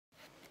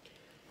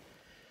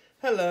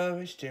Hello,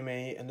 it's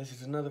Jimmy, and this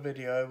is another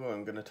video where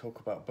I'm going to talk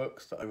about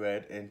books that I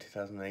read in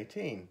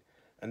 2018.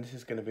 And this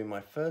is going to be my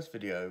first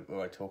video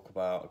where I talk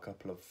about a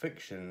couple of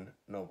fiction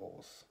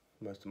novels.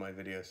 Most of my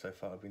videos so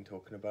far have been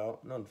talking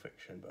about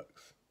non-fiction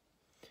books.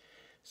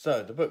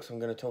 So, the books I'm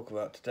going to talk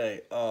about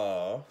today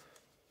are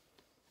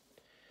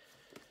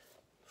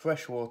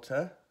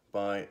Freshwater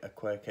by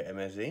Akwaeke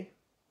Emezi,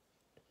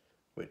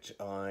 which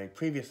I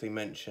previously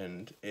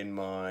mentioned in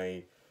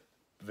my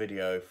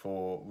video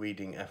for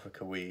Reading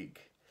Africa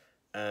Week,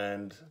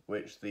 and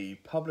which the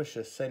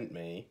publisher sent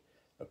me,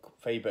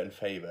 Faber and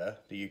Faber,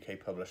 the UK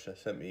publisher,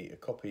 sent me a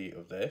copy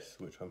of this,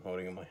 which I'm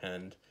holding in my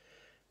hand,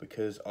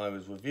 because I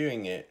was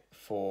reviewing it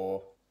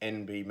for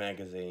NB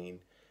Magazine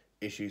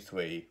issue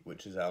 3,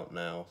 which is out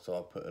now, so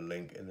I'll put a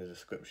link in the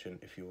description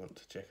if you want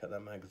to check out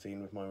that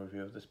magazine with my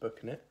review of this book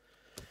in it.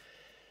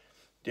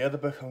 The other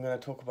book I'm going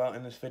to talk about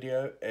in this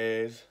video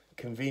is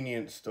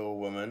Convenience Store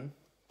Woman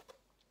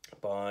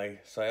by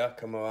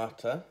Sayaka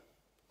Murata.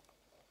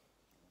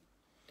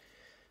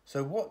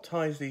 So what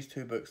ties these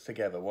two books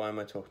together? Why am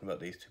I talking about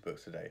these two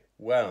books today?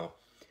 Well,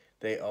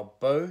 they are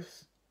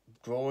both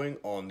drawing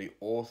on the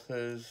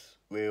author's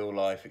real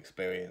life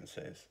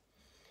experiences.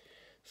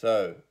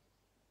 So,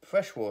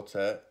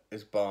 Freshwater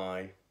is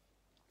by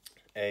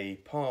a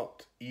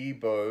part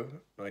Igbo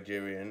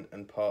Nigerian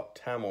and part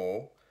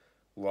Tamil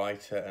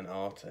writer and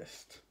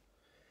artist.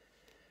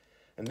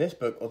 And this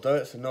book, although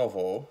it's a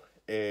novel,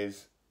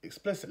 is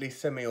explicitly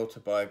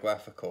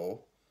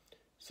semi-autobiographical,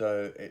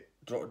 so it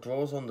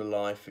draws on the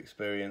life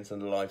experience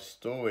and the life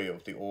story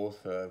of the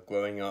author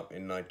growing up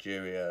in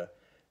Nigeria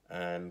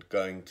and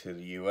going to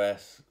the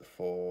US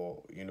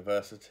for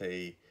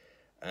university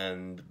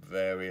and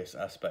various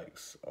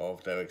aspects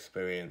of their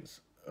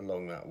experience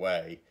along that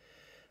way.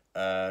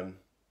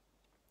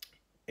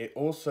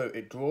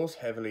 It draws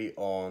heavily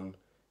on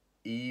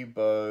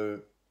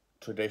Igbo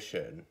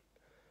tradition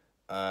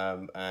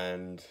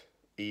and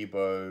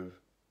Igbo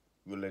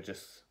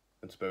religious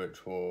and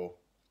spiritual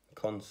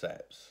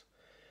concepts,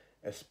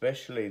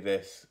 especially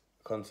this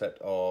concept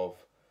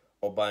of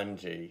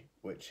Obanji,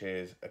 which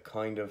is a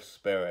kind of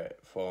spirit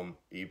from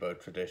Igbo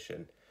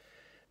tradition.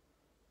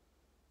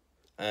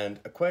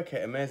 And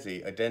Akwaeke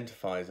Emezi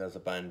identifies as a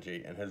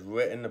Banji and has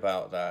written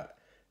about that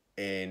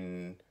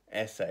in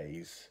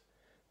essays,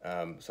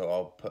 so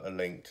I'll put a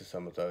link to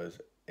some of those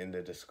in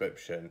the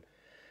description.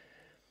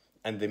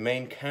 And the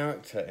main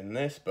character in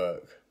this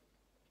book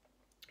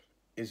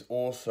is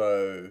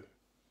also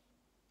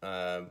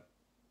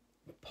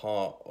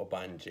part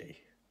Obanji.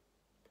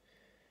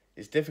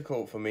 It's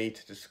difficult for me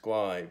to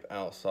describe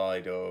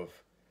outside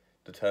of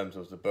the terms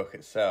of the book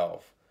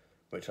itself,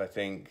 which I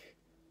think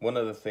one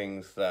of the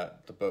things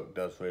that the book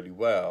does really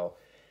well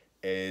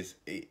is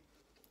a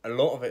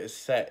lot of it is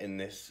set in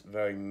this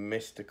very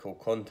mystical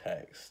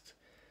context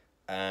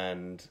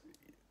and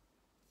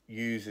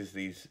uses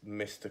these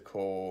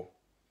mystical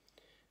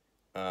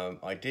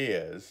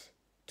ideas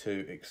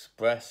to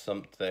express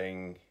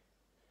something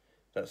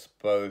that's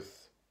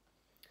both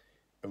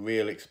a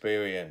real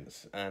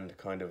experience and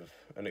kind of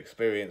an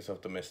experience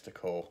of the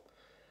mystical.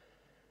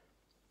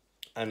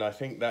 And I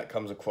think that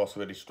comes across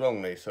really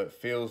strongly, so it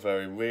feels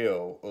very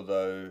real,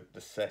 although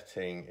the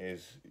setting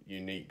is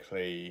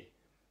uniquely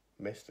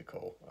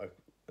mystical. I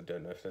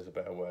don't know if there's a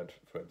better word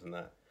for it than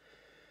that.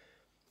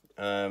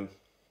 I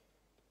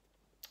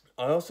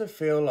also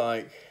feel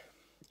like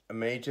a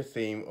major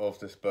theme of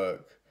this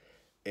book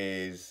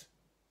is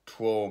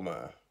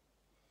trauma.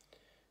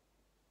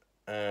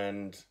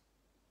 And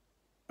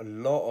a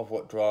lot of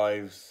what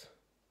drives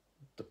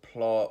the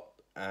plot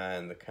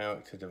and the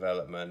character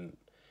development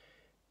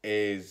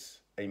is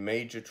a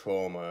major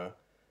trauma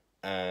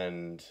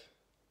and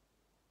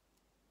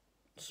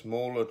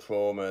smaller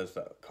traumas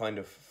that kind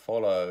of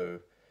follow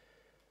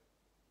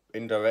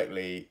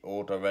indirectly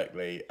or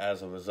directly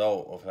as a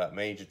result of that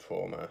major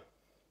trauma.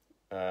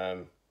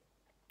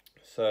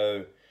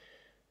 So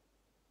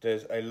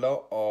there's a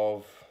lot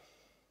of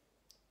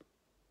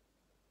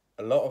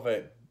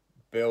it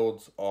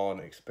builds on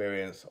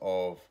experience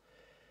of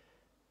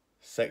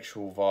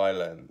sexual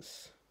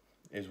violence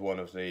is one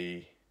of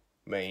the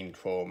main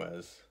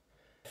traumas.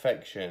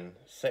 Affection,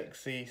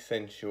 sexy,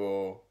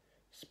 sensual,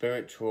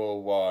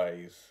 spiritual,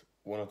 wise,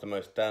 one of the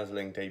most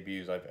dazzling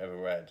debuts I've ever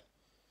read.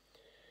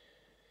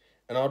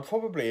 And I'd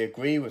probably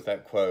agree with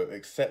that quote,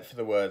 except for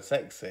the word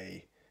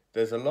sexy.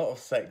 There's a lot of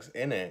sex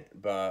in it,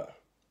 but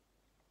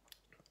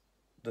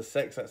the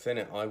sex that's in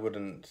it I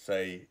wouldn't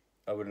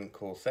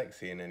call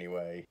sexy in any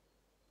way,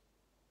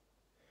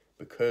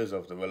 because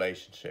of the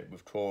relationship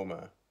with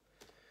trauma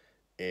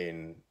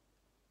in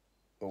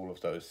all of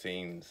those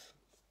scenes.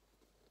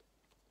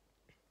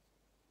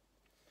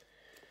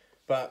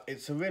 But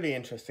it's a really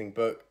interesting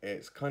book.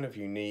 It's kind of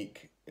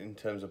unique in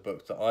terms of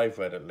books that I've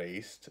read, at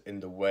least,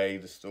 in the way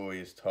the story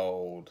is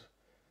told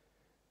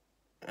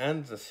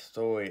and the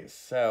story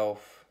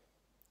itself,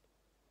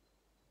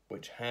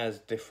 which has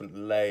different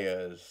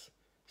layers,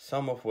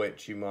 some of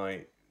which you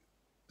might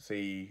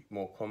see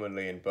more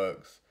commonly in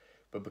books,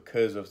 but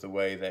because of the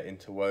way they're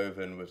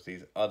interwoven with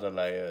these other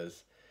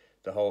layers,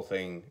 the whole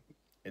thing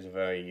is a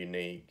very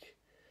unique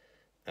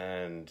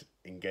and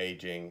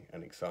engaging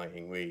and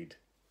exciting read.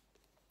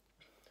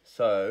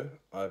 So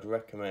I'd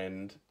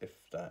recommend, if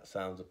that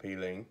sounds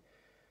appealing,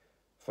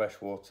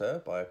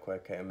 Freshwater by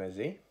Akwaeke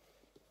Emezi.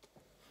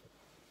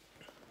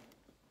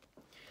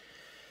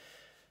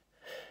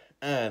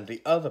 And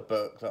the other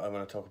book that I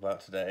want to talk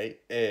about today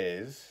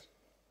is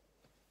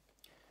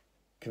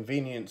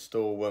Convenience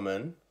Store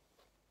Woman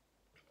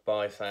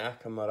by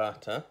Sayaka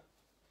Murata.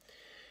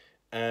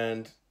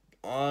 And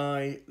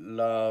I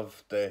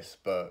love this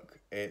book.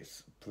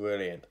 It's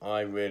brilliant.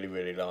 I really,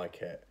 really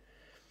like it.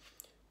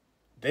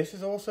 This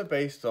is also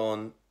based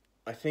on,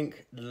 I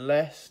think,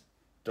 less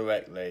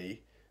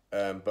directly,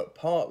 but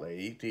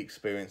partly the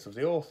experience of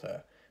the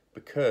author,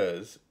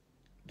 because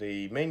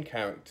the main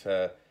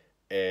character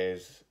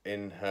is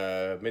in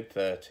her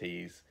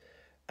mid-30s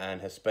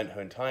and has spent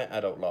her entire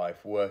adult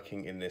life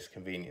working in this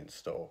convenience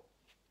store.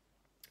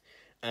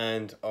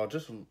 And I'll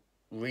just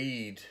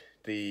read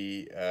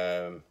the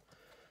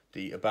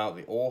about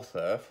the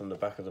author from the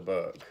back of the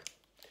book.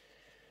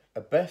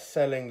 A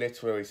best-selling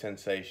literary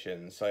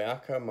sensation,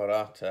 Sayaka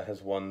Murata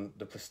has won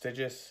the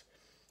prestigious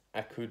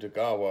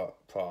Akutagawa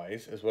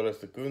Prize, as well as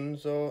the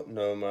Gunzo,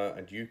 Noma,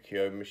 and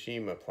Yukio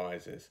Mishima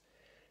Prizes.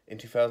 In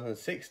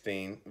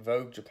 2016,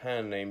 Vogue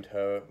Japan named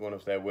her one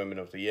of their Women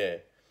of the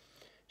Year.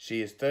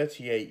 She is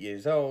 38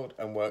 years old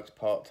and works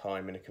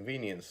part-time in a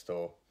convenience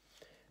store.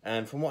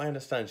 And from what I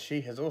understand,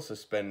 she has also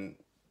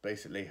spent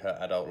basically her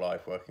adult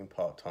life working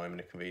part-time in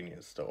a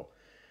convenience store.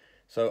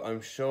 So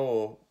I'm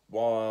sure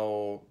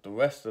while the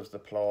rest of the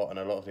plot and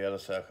a lot of the other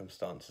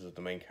circumstances of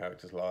the main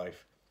character's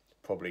life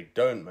probably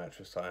don't match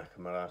with Sayaka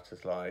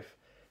Murata's life,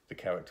 the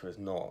character is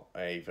not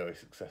a very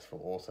successful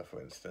author, for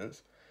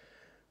instance.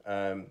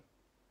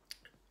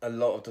 A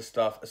lot of the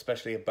stuff,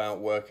 especially about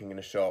working in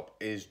a shop,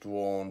 is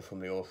drawn from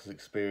the author's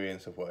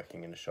experience of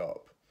working in a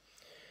shop.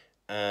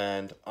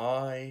 And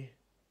I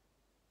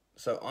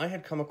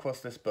had come across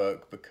this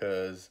book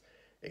because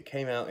it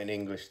came out in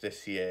English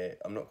this year.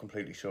 I'm not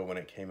completely sure when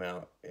it came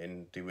out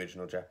in the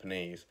original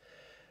Japanese.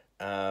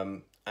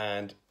 And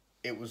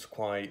it was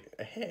quite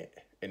a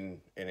hit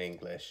in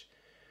English.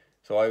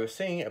 So I was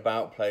seeing it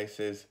about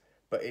places,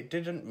 but it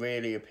didn't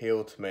really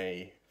appeal to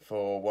me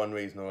for one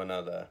reason or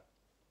another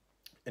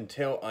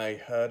until I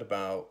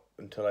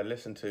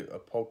listened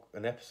to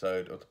an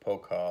episode of the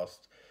podcast,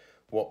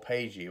 What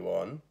Page Are You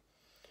On?,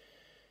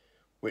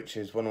 which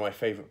is one of my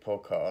favourite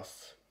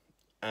podcasts.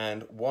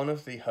 And one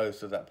of the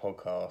hosts of that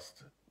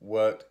podcast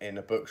worked in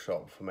a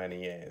bookshop for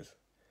many years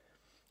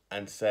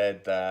and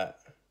said that,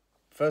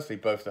 firstly,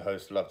 both the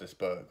hosts loved this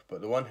book,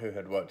 but the one who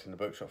had worked in the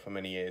bookshop for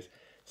many years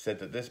said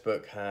that this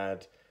book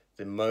had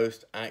the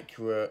most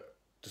accurate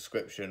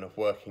description of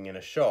working in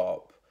a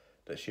shop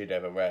that she'd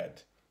ever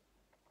read.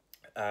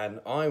 And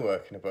I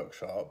work in a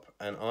bookshop,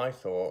 and I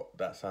thought,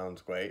 that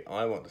sounds great.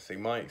 I want to see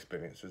my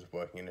experiences of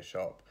working in a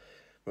shop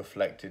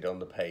reflected on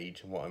the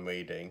page and what I'm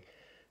reading.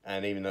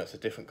 And even though it's a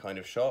different kind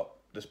of shop,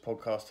 this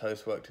podcast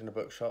host worked in a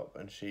bookshop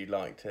and she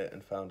liked it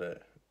and found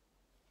it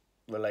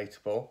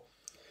relatable.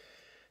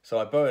 So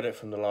I borrowed it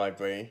from the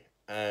library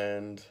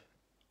and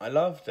I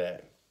loved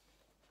it.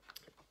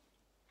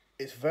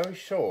 It's very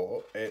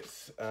short.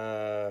 It's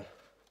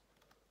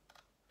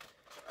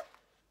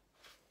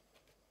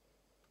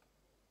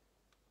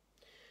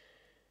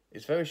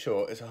very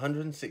short. It's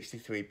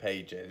 163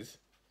 pages.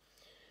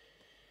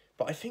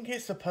 But I think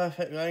it's the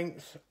perfect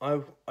length. I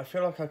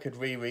feel like I could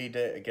reread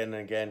it again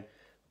and again.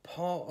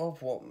 Part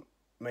of what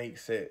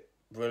makes it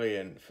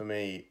brilliant for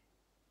me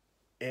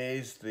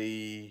is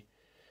it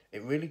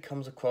really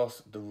comes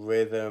across the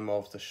rhythm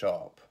of the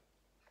shop.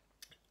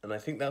 And I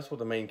think that's what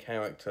the main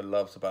character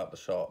loves about the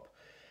shop,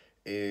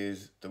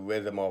 is the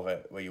rhythm of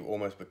it, where you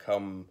almost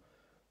become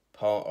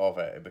part of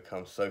it. It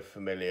becomes so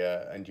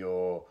familiar and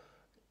your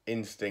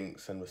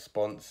instincts and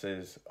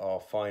responses are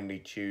finely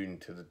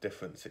tuned to the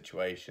different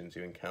situations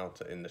you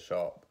encounter in the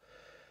shop.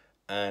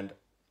 And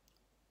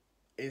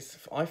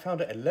I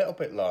found it a little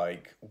bit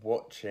like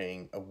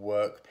watching a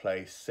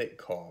workplace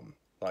sitcom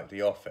like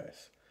The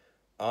Office.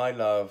 I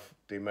love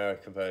the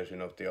American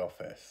version of The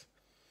Office.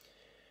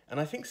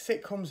 And I think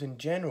sitcoms in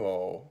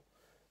general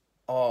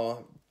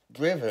are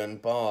driven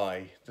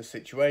by the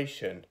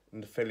situation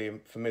and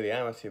the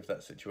familiarity of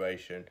that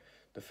situation,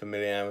 the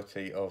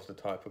familiarity of the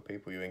type of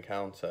people you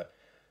encounter,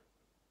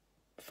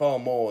 far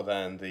more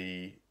than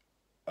the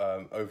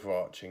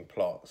overarching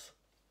plots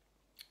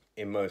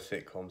in most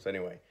sitcoms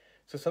anyway.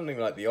 So something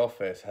like The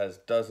Office has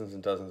dozens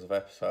and dozens of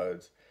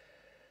episodes,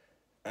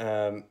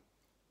 and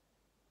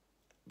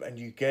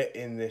you get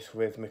in this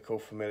rhythmical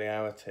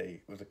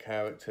familiarity with the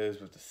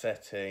characters, with the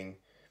setting,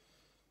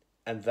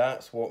 and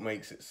that's what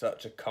makes it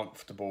such a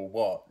comfortable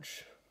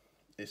watch.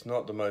 It's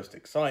not the most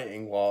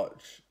exciting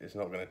watch, it's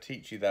not going to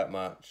teach you that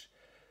much,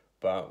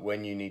 but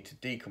when you need to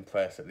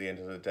decompress at the end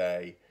of the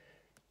day,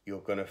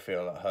 you're going to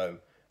feel at home.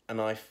 And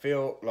I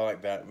feel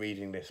like that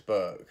reading this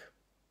book.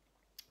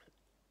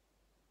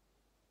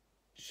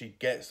 She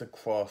gets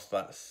across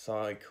that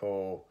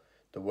cycle,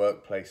 the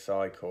workplace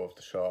cycle of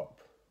the shop,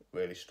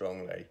 really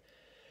strongly.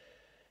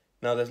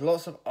 Now, there's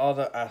lots of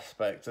other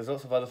aspects, there's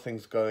lots of other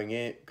things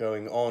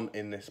going on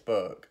in this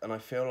book, and I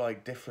feel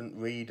like different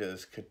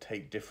readers could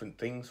take different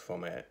things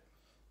from it.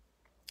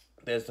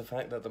 There's the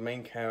fact that the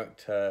main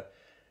character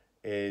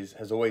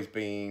has always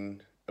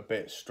been a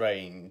bit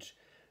strange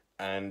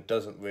and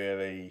doesn't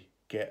really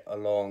get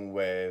along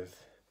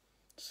with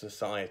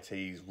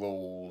society's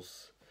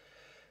rules.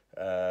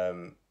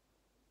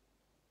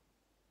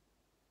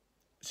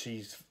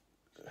 She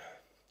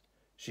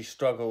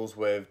struggles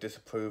with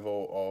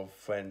disapproval of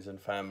friends and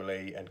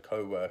family and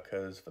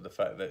co-workers for the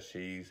fact that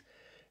she's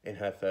in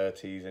her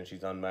 30s and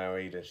she's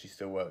unmarried and she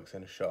still works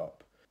in a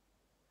shop.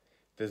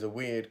 There's a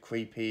weird,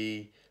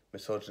 creepy,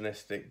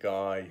 misogynistic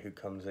guy who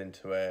comes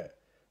into it,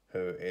 who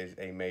is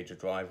a major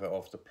driver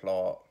of the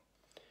plot.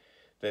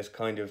 There's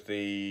kind of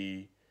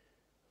there's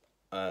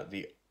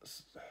the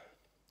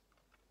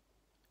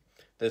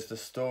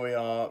story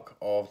arc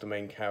of the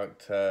main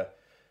character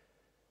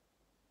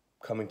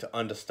coming to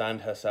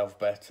understand herself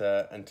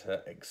better and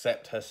to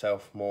accept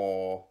herself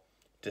more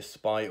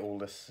despite all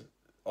this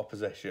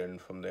opposition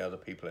from the other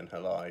people in her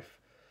life.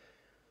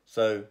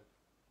 So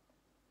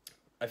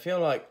I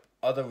feel like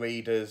other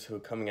readers who are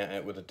coming at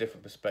it with a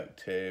different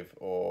perspective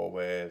or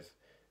with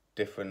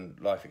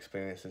different life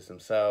experiences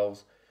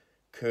themselves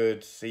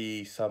could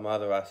see some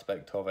other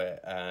aspect of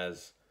it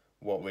as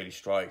what really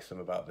strikes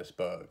them about this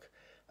book,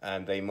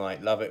 and they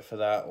might love it for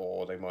that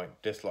or they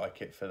might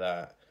dislike it for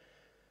that.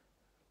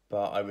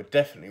 But I would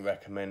definitely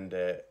recommend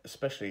it,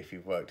 especially if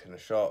you've worked in a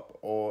shop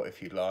or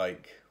if you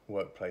like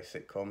workplace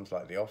sitcoms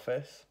like The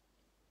Office.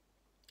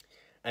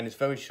 And it's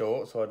very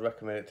short, so I'd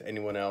recommend it to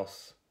anyone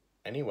else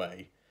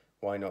anyway.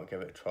 Why not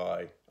give it a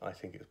try? I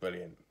think it's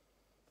brilliant.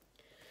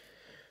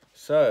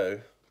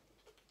 So,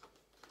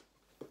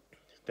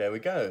 there we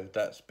go.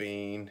 That's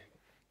been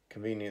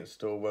Convenience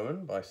Store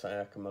Woman by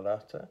Sayaka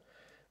Murata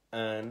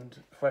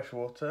and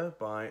Freshwater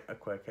by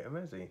Akwaeke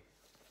Emezi.